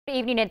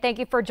evening and thank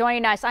you for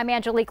joining us. I'm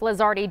Angelique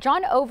Lizardi.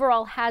 John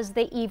Overall has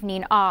the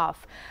evening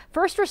off.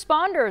 First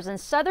responders in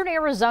southern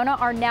Arizona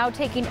are now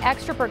taking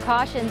extra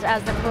precautions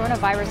as the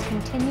coronavirus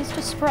continues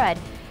to spread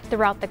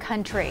throughout the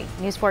country.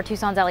 News 4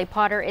 Tucson's Allie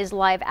Potter is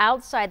live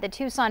outside the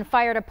Tucson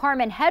Fire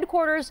Department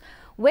headquarters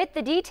with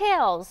the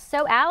details.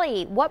 So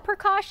Allie, what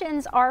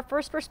precautions are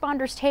first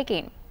responders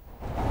taking?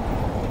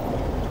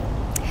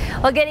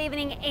 Well, good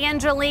evening,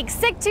 Angelique.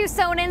 Sick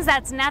Tucsonans,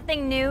 that's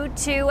nothing new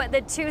to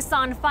the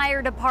Tucson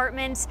Fire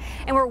Department.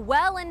 And we're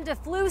well into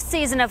flu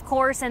season, of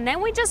course. And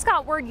then we just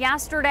got word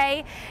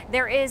yesterday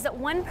there is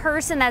one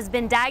person that's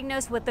been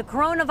diagnosed with the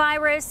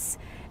coronavirus.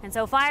 And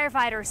so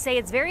firefighters say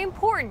it's very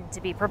important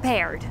to be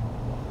prepared.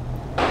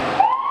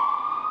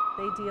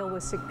 They deal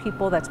with sick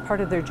people. That's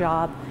part of their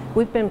job.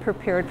 We've been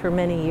prepared for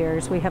many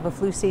years. We have a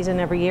flu season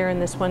every year,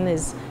 and this one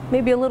is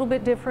maybe a little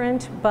bit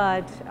different,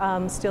 but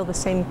still the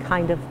same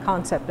kind of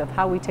concept of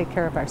how we take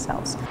care of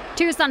ourselves.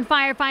 Tucson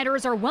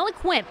firefighters are well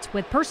equipped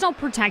with personal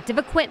protective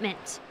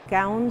equipment.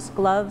 Gowns,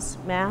 gloves,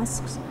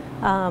 masks.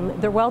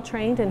 They're well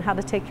trained in how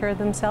to take care of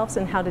themselves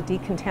and how to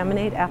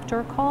decontaminate after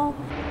a call.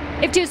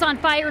 If Tucson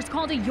fires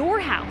call to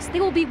your house, they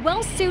will be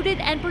well suited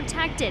and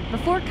protected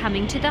before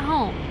coming to the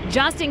home,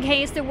 just in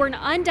case there were an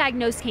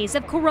undiagnosed case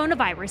of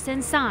coronavirus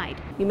inside.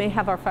 You may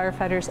have our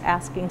firefighters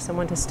asking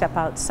someone to step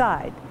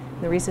outside.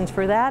 The reasons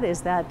for that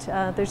is that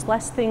there's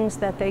less things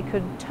that they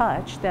could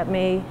touch that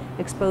may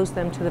expose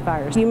them to the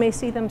virus. You may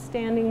see them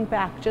standing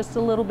back just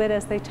a little bit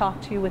as they talk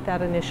to you with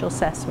that initial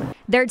assessment.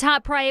 Their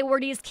top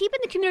priority is keeping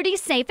the community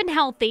safe and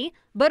healthy,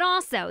 but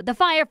also the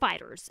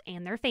firefighters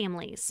and their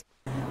families.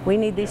 We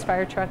need these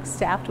fire trucks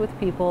staffed with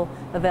people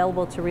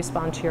available to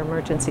respond to your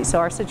emergency. So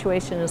our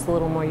situation is a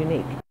little more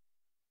unique.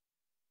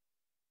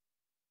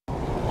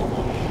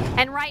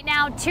 And right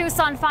now,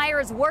 Tucson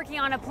Fire is working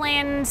on a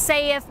plan,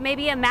 say if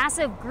maybe a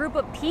massive group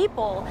of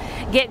people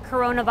get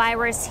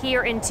coronavirus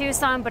here in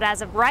Tucson. But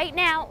as of right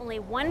now, only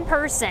one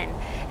person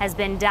has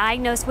been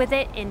diagnosed with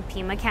it in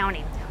Pima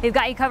County. We've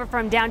got you covered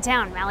from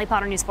downtown. Allie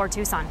Potter, News 4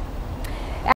 Tucson.